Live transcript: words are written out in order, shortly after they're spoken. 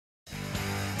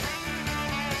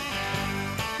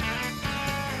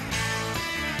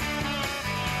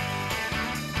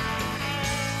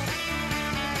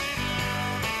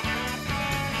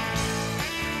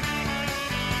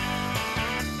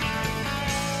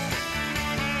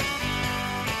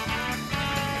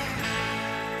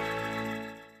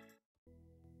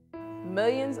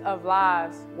Millions of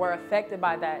lives were affected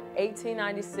by that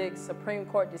 1896 Supreme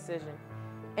Court decision,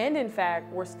 and in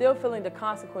fact, we're still feeling the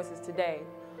consequences today.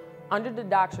 Under the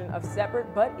doctrine of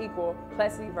separate but equal,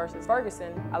 Plessy versus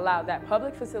Ferguson allowed that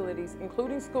public facilities,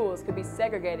 including schools, could be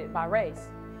segregated by race.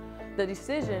 The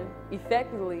decision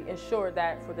effectively ensured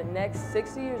that for the next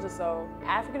 60 years or so,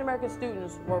 African American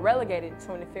students were relegated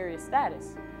to an inferior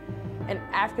status, and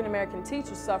African American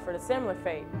teachers suffered a similar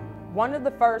fate. One of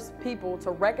the first people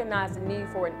to recognize the need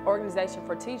for an organization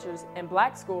for teachers in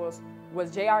black schools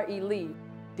was J.R.E. Lee,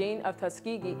 Dean of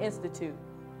Tuskegee Institute.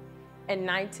 In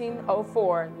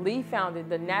 1904, Lee founded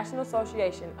the National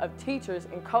Association of Teachers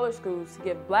in Colored Schools to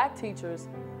give black teachers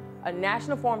a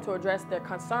national forum to address their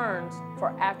concerns for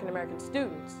African American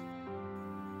students.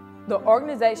 The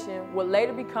organization would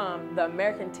later become the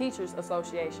American Teachers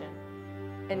Association.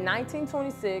 In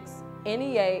 1926,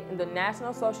 NEA and the National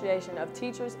Association of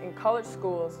Teachers in Colored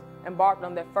Schools embarked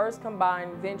on their first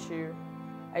combined venture,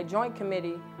 a joint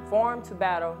committee formed to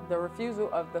battle the refusal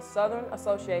of the Southern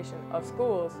Association of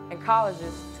Schools and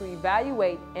Colleges to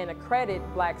evaluate and accredit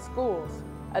black schools,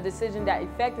 a decision that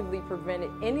effectively prevented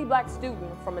any black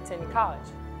student from attending college.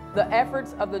 The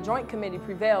efforts of the joint committee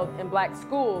prevailed and black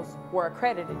schools were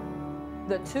accredited.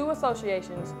 The two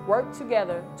associations worked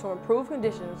together to improve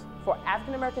conditions for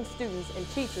African American students and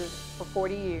teachers for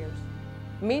 40 years.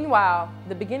 Meanwhile,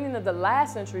 the beginning of the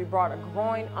last century brought a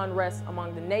growing unrest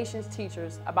among the nation's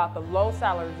teachers about the low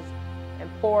salaries and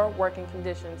poor working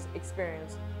conditions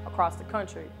experienced across the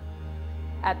country.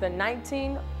 At the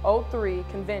 1903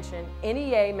 convention,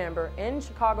 NEA member and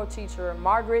Chicago teacher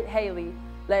Margaret Haley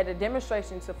led a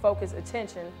demonstration to focus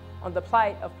attention on the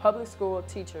plight of public school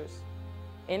teachers.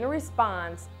 In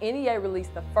response, NEA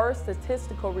released the first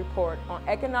statistical report on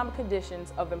economic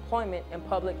conditions of employment in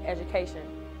public education.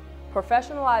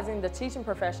 Professionalizing the teaching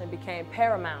profession became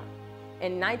paramount.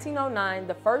 In 1909,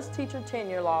 the first teacher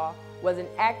tenure law was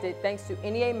enacted thanks to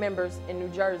NEA members in New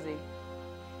Jersey.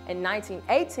 In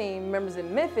 1918, members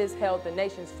in Memphis held the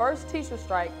nation's first teacher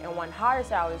strike and won higher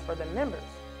salaries for their members.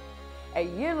 A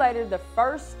year later, the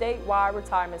first statewide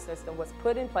retirement system was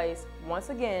put in place once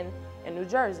again in New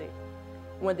Jersey.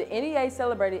 When the NEA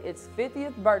celebrated its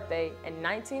 50th birthday in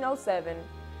 1907,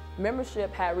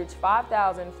 membership had reached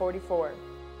 5,044.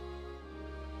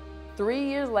 3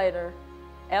 years later,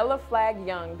 Ella Flagg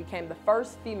Young became the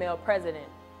first female president.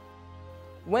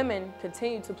 Women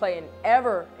continued to play an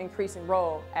ever-increasing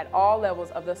role at all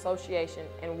levels of the association,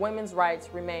 and women's rights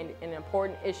remained an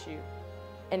important issue.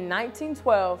 In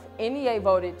 1912, NEA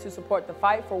voted to support the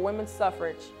fight for women's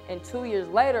suffrage, and 2 years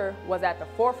later was at the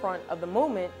forefront of the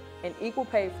movement in equal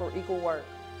pay for equal work.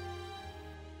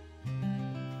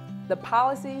 The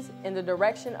policies and the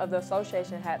direction of the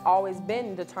association had always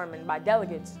been determined by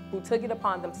delegates who took it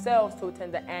upon themselves to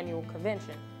attend the annual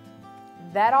convention.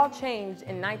 That all changed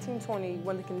in 1920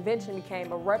 when the convention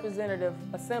became a representative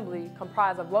assembly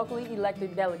comprised of locally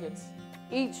elected delegates,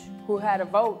 each who had a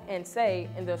vote and say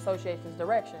in the association's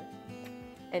direction.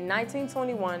 In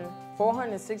 1921,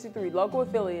 463 local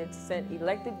affiliates sent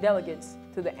elected delegates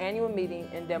to the annual meeting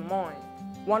in Des Moines.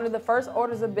 One of the first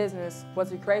orders of business was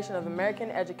the creation of American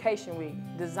Education Week,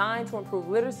 designed to improve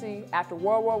literacy after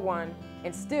World War I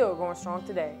and still going strong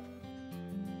today.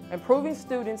 Improving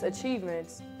students'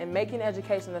 achievements and making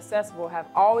education accessible have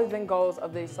always been goals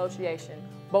of the association,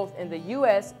 both in the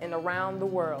U.S. and around the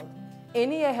world.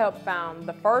 NEA helped found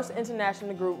the first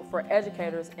international group for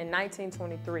educators in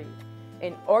 1923,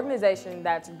 an organization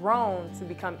that's grown to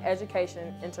become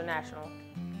Education International.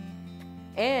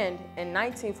 And in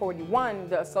 1941,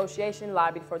 the association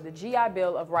lobbied for the GI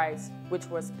Bill of Rights, which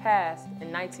was passed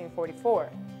in 1944.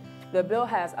 The bill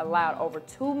has allowed over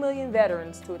 2 million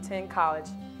veterans to attend college,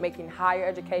 making higher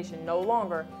education no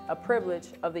longer a privilege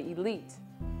of the elite.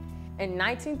 In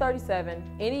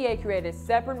 1937, NEA created a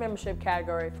separate membership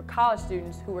category for college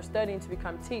students who were studying to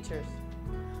become teachers.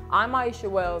 I'm Aisha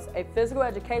Wells, a physical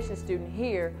education student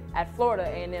here at Florida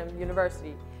A&M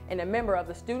University and a member of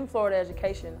the Student Florida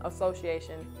Education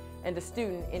Association and the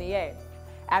Student NEA.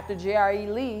 After J.R.E.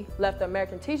 Lee left the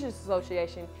American Teachers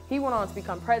Association, he went on to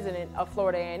become president of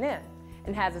Florida A&M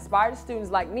and has inspired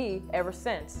students like me ever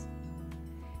since.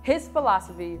 His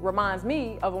philosophy reminds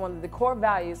me of one of the core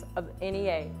values of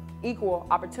NEA, equal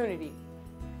opportunity.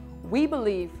 We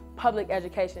believe public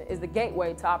education is the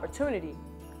gateway to opportunity.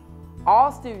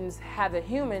 All students have the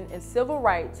human and civil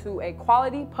right to a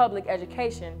quality public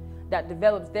education that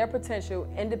develops their potential,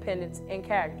 independence, and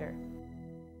character.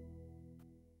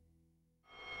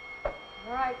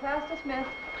 All right, class dismissed.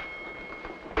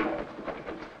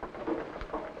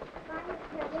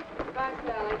 Bye,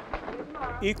 Sally. See you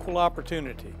tomorrow. Equal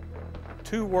opportunity.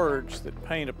 two words that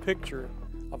paint a picture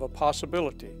of a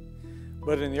possibility.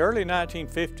 But in the early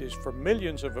 1950s, for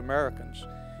millions of Americans,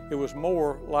 it was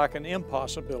more like an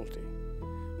impossibility.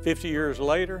 50 years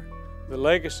later, the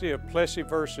legacy of Plessy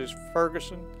versus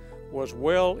Ferguson was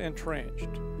well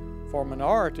entrenched. For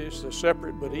minorities, the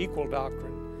separate but equal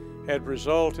doctrine had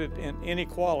resulted in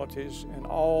inequalities in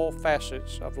all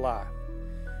facets of life,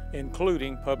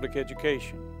 including public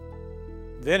education.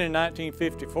 Then in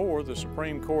 1954, the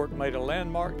Supreme Court made a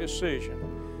landmark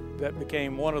decision that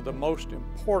became one of the most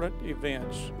important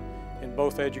events in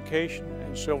both education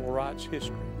and civil rights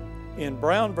history. In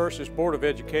Brown versus Board of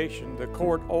Education, the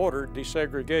court ordered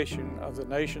desegregation of the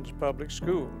nation's public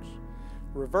schools,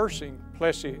 reversing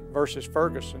Plessy versus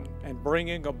Ferguson and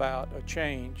bringing about a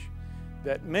change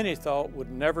that many thought would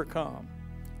never come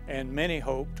and many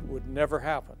hoped would never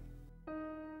happen.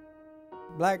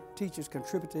 Black teachers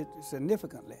contributed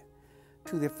significantly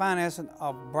to the financing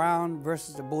of Brown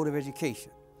versus the Board of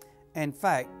Education. In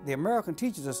fact, the American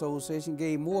Teachers Association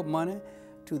gave more money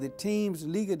to the team's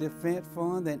legal defense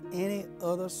fund than any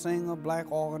other single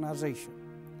black organization.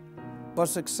 But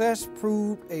success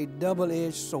proved a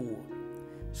double-edged sword.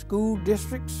 School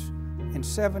districts in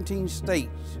 17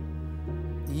 states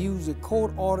used the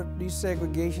court-ordered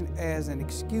desegregation as an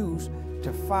excuse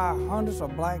to fire hundreds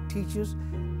of black teachers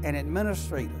and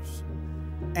administrators,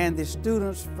 and the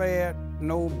students fared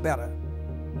no better.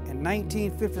 In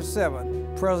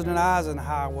 1957, President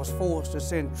Eisenhower was forced to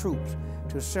send troops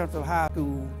to Central High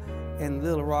School in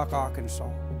Little Rock, Arkansas.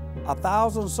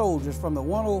 1,000 soldiers from the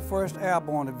 101st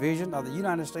Airborne Division of the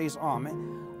United States Army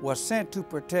were sent to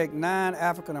protect 9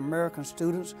 African American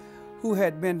students who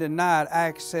had been denied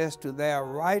access to their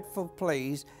rightful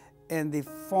place in the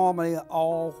formerly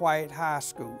all-white high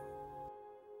school.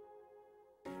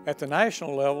 At the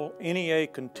national level, NEA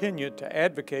continued to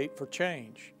advocate for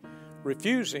change,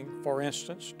 refusing, for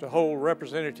instance, to hold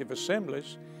representative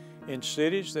assemblies in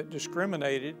cities that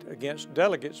discriminated against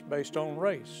delegates based on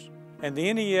race. And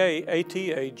the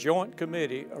NEA-ATA Joint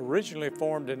Committee, originally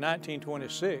formed in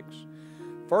 1926,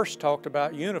 first talked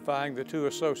about unifying the two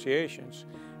associations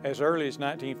as early as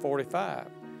 1945,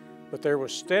 but there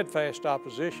was steadfast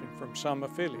opposition from some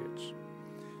affiliates.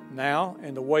 Now,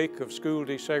 in the wake of school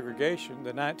desegregation,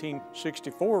 the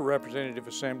 1964 Representative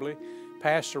Assembly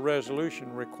passed a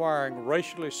resolution requiring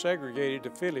racially segregated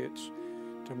affiliates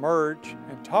to merge,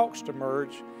 and talks to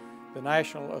merge the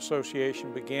National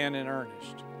Association began in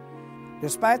earnest.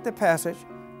 Despite the passage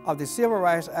of the Civil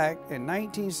Rights Act in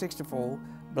 1964,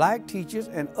 black teachers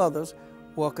and others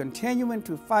were continuing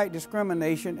to fight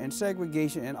discrimination and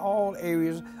segregation in all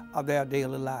areas of their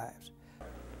daily lives.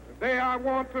 Today I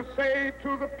want to say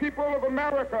to the people of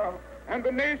America and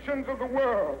the nations of the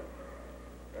world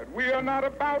that we are not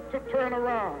about to turn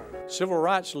around. Civil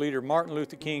rights leader Martin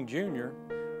Luther King Jr.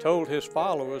 told his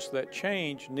followers that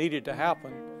change needed to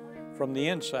happen from the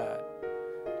inside.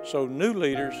 So new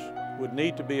leaders would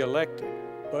need to be elected.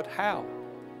 But how?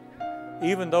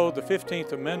 Even though the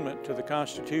 15th Amendment to the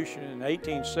Constitution in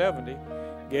 1870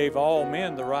 gave all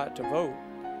men the right to vote,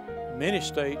 many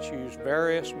states used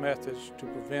various methods to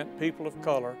prevent people of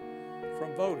color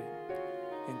from voting,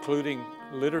 including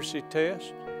literacy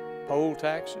tests, poll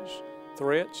taxes,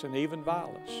 threats, and even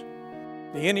violence.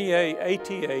 The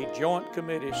NEA-ATA Joint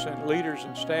Committee sent leaders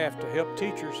and staff to help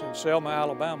teachers in Selma,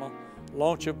 Alabama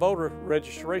launch a voter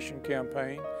registration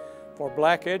campaign for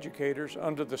black educators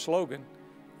under the slogan,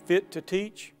 "Fit to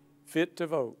teach, fit to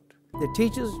vote." The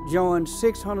teachers joined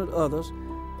 600 others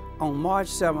on March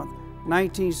 7,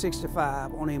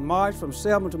 1965, on a march from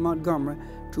Selma to Montgomery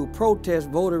to protest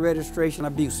voter registration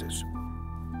abuses.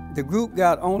 The group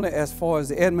got only as far as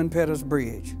the Edmund Pettus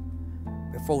Bridge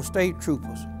before state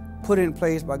troopers, put in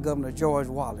place by Governor George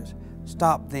Wallace,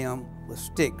 stopped them with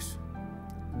sticks,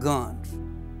 guns,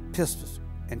 pistols,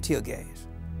 and tear gas.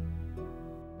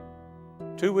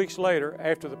 2 weeks later,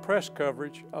 after the press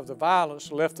coverage of the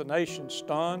violence left the nation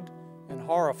stunned and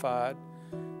horrified,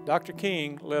 Dr.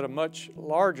 King led a much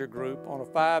larger group on a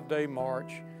 5-day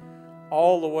march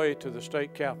all the way to the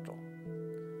state capitol.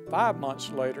 5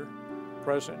 months later,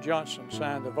 President Johnson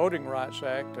signed the Voting Rights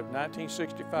Act of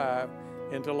 1965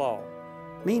 into law.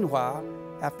 Meanwhile,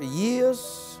 after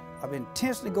years of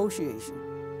intense negotiation,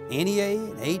 NEA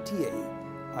and ATA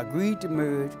agreed to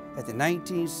merge at the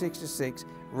 1966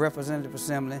 Representative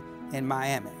Assembly in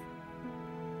Miami.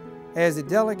 As the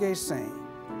delegates sang,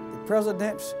 the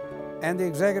presidents and the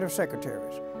executive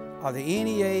secretaries of the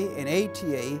NEA and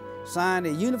ATA signed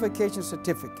a unification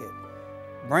certificate,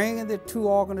 bringing the two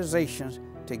organizations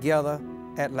together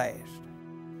at last.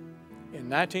 In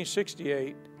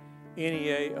 1968,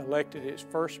 NEA elected its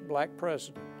first black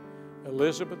president,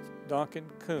 Elizabeth Duncan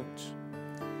Kuntz.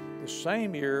 The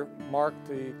same year marked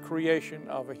the creation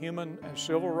of a Human and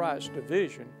Civil Rights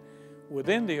Division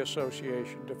within the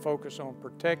association to focus on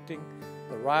protecting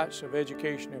the rights of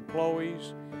education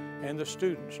employees and the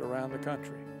students around the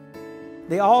country.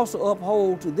 They also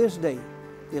uphold to this day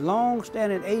the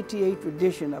long-standing ATA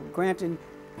tradition of granting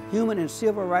human and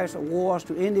civil rights awards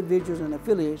to individuals and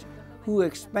affiliates who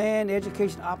expand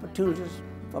education opportunities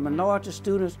for minority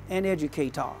students and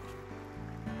educators.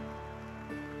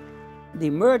 The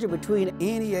merger between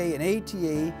NEA and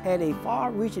ATA had a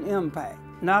far-reaching impact,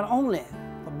 not only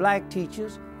for black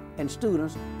teachers and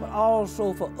students, but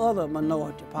also for other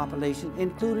minority populations,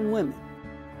 including women.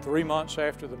 3 months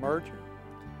after the merger,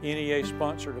 NEA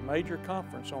sponsored a major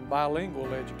conference on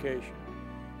bilingual education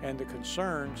and the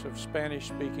concerns of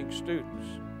Spanish-speaking students.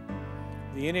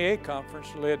 The NEA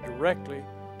conference led directly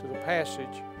to the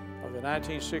passage of the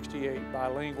 1968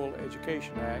 Bilingual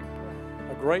Education Act,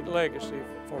 a great legacy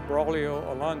for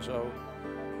Braulio Alonso,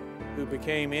 who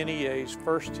became NEA's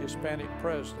first Hispanic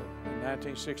president in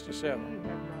 1967.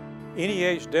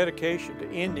 NEA's dedication to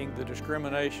ending the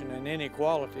discrimination and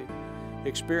inequality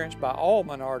experienced by all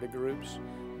minority groups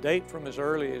date from as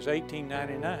early as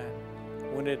 1899,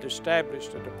 when it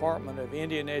established a Department of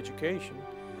Indian Education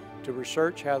to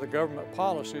research how the government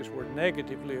policies were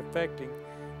negatively affecting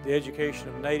the education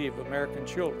of Native American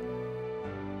children.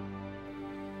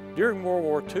 During World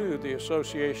War II, the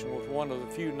association was one of the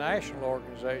few national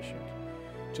organizations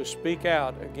to speak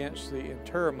out against the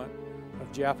internment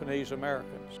of Japanese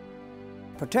Americans.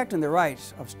 Protecting the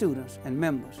rights of students and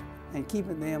members and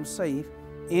keeping them safe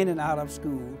in and out of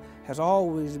school has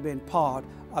always been part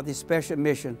of the special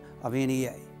mission of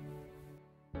NEA.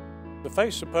 The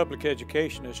face of public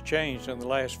education has changed in the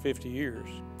last 50 years.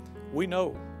 We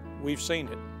know, we've seen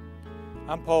it.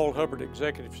 I'm Paul Hubbard,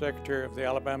 Executive Secretary of the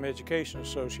Alabama Education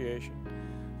Association,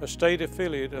 a state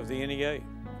affiliate of the NEA.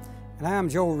 And I'm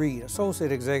Joe Reed,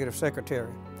 Associate Executive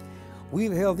Secretary.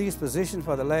 We've held these positions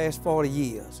for the last 40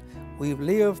 years. We've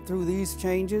lived through these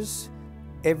changes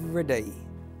every day.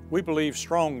 We believe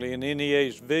strongly in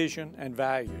NEA's vision and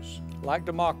values. Like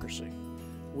democracy,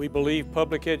 we believe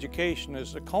public education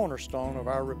is the cornerstone of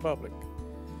our republic.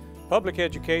 Public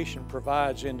education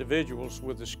provides individuals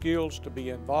with the skills to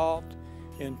be involved,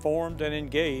 informed, and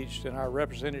engaged in our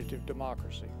representative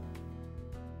democracy.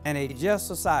 In a just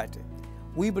society,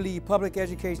 we believe public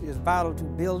education is vital to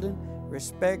building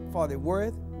respect for the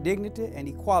worth, dignity, and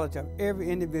equality of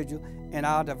every individual in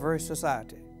our diverse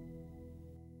society.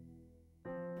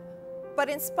 But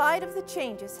in spite of the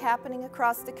changes happening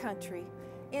across the country,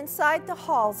 inside the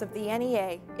halls of the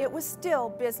NEA, it was still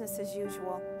business as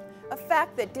usual, a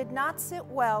fact that did not sit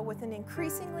well with an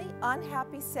increasingly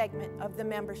unhappy segment of the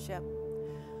membership.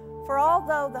 For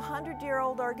although the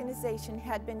 100-year-old organization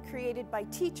had been created by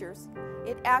teachers,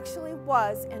 it actually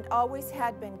was and always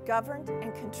had been governed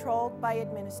and controlled by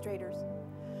administrators.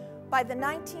 By the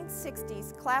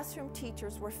 1960s, classroom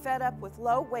teachers were fed up with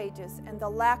low wages and the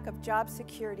lack of job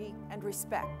security and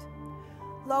respect.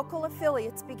 Local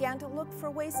affiliates began to look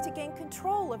for ways to gain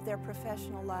control of their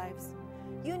professional lives.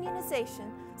 Unionization,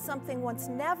 something once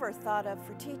never thought of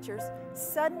for teachers,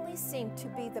 suddenly seemed to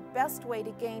be the best way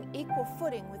to gain equal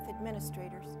footing with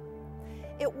administrators.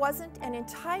 It wasn't an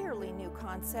entirely new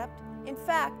concept. In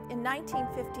fact, in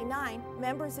 1959,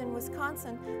 members in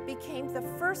Wisconsin became the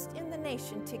first in the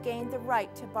nation to gain the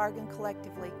right to bargain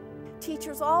collectively.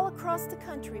 Teachers all across the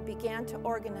country began to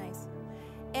organize.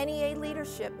 NEA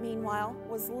leadership, meanwhile,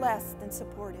 was less than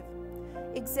supportive.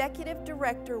 Executive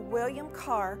Director William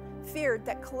Carr feared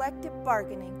that collective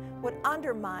bargaining would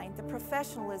undermine the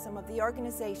professionalism of the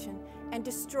organization and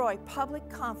destroy public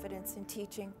confidence in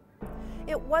teaching.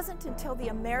 It wasn't until the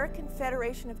American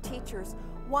Federation of Teachers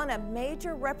won a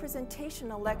major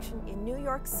representation election in New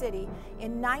York City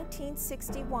in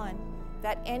 1961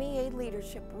 that NEA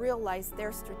leadership realized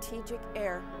their strategic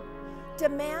error.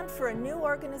 Demand for a new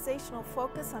organizational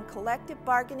focus on collective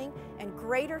bargaining and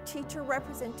greater teacher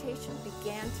representation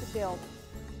began to build.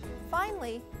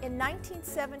 Finally, in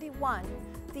 1971,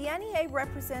 the NEA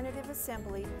Representative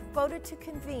Assembly voted to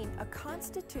convene a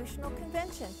constitutional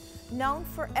convention known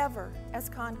forever as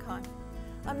CONCON,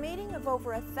 a meeting of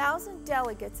over 1,000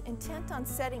 delegates intent on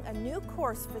setting a new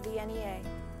course for the NEA.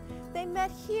 They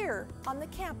met here on the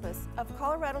campus of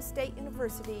Colorado State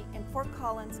University in Fort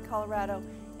Collins, Colorado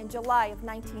in July of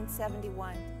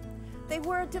 1971. They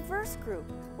were a diverse group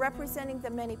representing the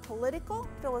many political,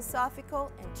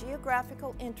 philosophical, and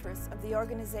geographical interests of the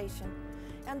organization,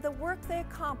 and the work they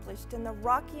accomplished in the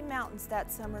Rocky Mountains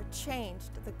that summer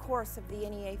changed the course of the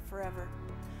NEA forever.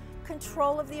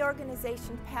 Control of the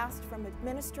organization passed from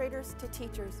administrators to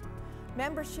teachers.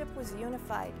 Membership was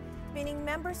unified, meaning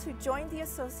members who joined the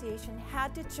association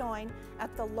had to join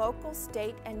at the local,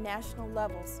 state, and national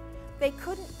levels. They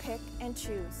couldn't pick and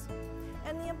choose.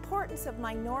 And the importance of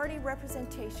minority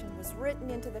representation was written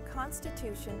into the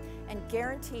Constitution and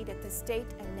guaranteed at the state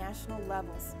and national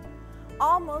levels.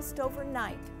 Almost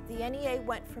overnight, the NEA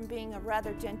went from being a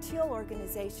rather genteel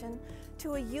organization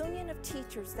to a union of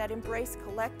teachers that embraced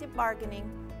collective bargaining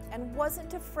and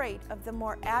wasn't afraid of the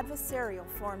more adversarial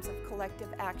forms of collective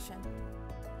action.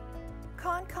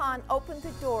 CON opened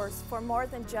the doors for more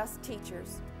than just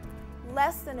teachers.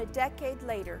 Less than a decade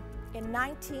later, in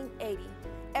 1980,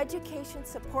 education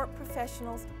support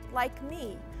professionals like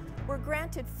me were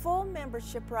granted full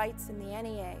membership rights in the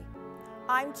NEA.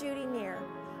 I'm Judy Neer,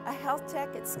 a health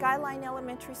tech at Skyline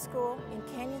Elementary School in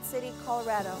Canyon City,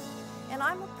 Colorado, and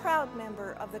I'm a proud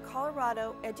member of the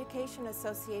Colorado Education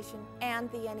Association and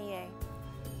the NEA.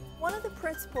 One of the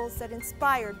principles that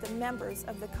inspired the members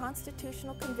of the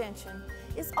Constitutional Convention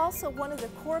is also one of the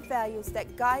core values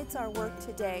that guides our work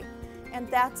today, and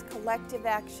that's collective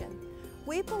action.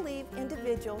 We believe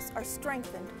individuals are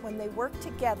strengthened when they work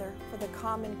together for the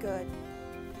common good.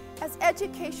 As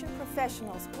education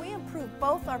professionals, we improve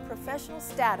both our professional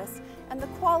status and the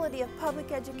quality of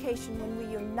public education when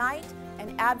we unite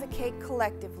and advocate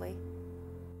collectively.